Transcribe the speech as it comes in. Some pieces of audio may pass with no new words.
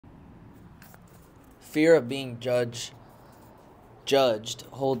fear of being judged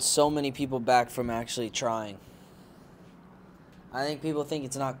holds so many people back from actually trying. I think people think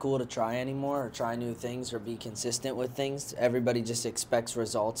it's not cool to try anymore or try new things or be consistent with things. Everybody just expects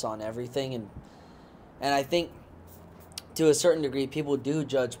results on everything, and I think to a certain degree people do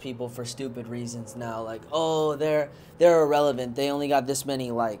judge people for stupid reasons now, like, oh, they're irrelevant, they only got this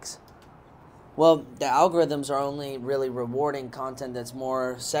many likes. Well, the algorithms are only really rewarding content that's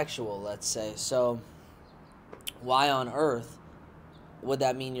more sexual, let's say. So why on earth would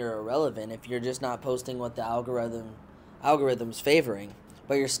that mean you're irrelevant if you're just not posting what the algorithm's favoring,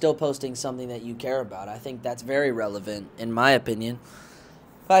 but you're still posting something that you care about? I think that's very relevant, in my opinion.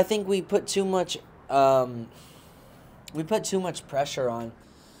 But I think we put too much pressure on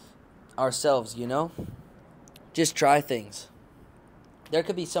ourselves, you know? Just try things. There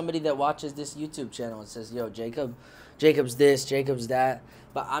could be somebody that watches this YouTube channel and says, yo, Jacob's this, Jacob's that.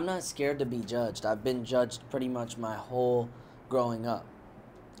 But I'm not scared to be judged. I've been judged pretty much my whole growing up.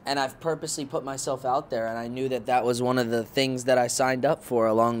 And I've purposely put myself out there, and I knew that that was one of the things that I signed up for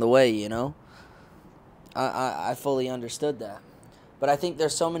along the way, you know? I fully understood that. But I think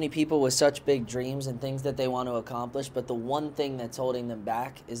there's so many people with such big dreams and things that they want to accomplish, but the one thing that's holding them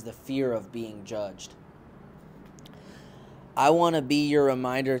back is the fear of being judged. I want to be your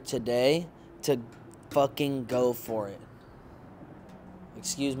reminder today to fucking go for it.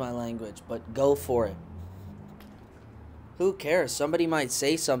 Excuse my language, but go for it. Who cares? Somebody might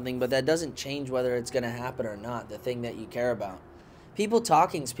say something, but that doesn't change whether it's going to happen or not, the thing that you care about. People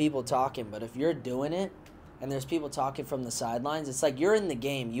talking's people talking, but if you're doing it and there's people talking from the sidelines, it's like you're in the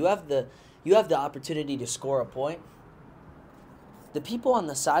game. You have the opportunity to score a point. The people on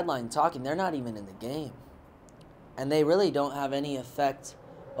the sideline talking, they're not even in the game. And they really don't have any effect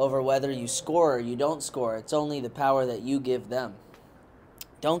over whether you score or you don't score. It's only the power that you give them.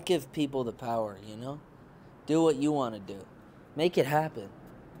 Don't give people the power, you know? Do what you want to do. Make it happen.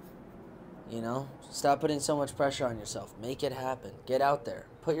 You know? Stop putting so much pressure on yourself. Make it happen. Get out there.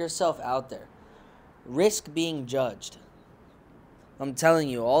 Put yourself out there. Risk being judged. I'm telling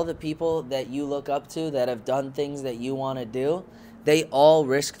you, all the people that you look up to that have done things that you want to do, they all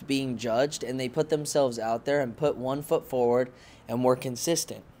risked being judged, and they put themselves out there and put one foot forward and were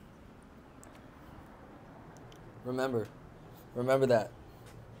consistent. Remember that.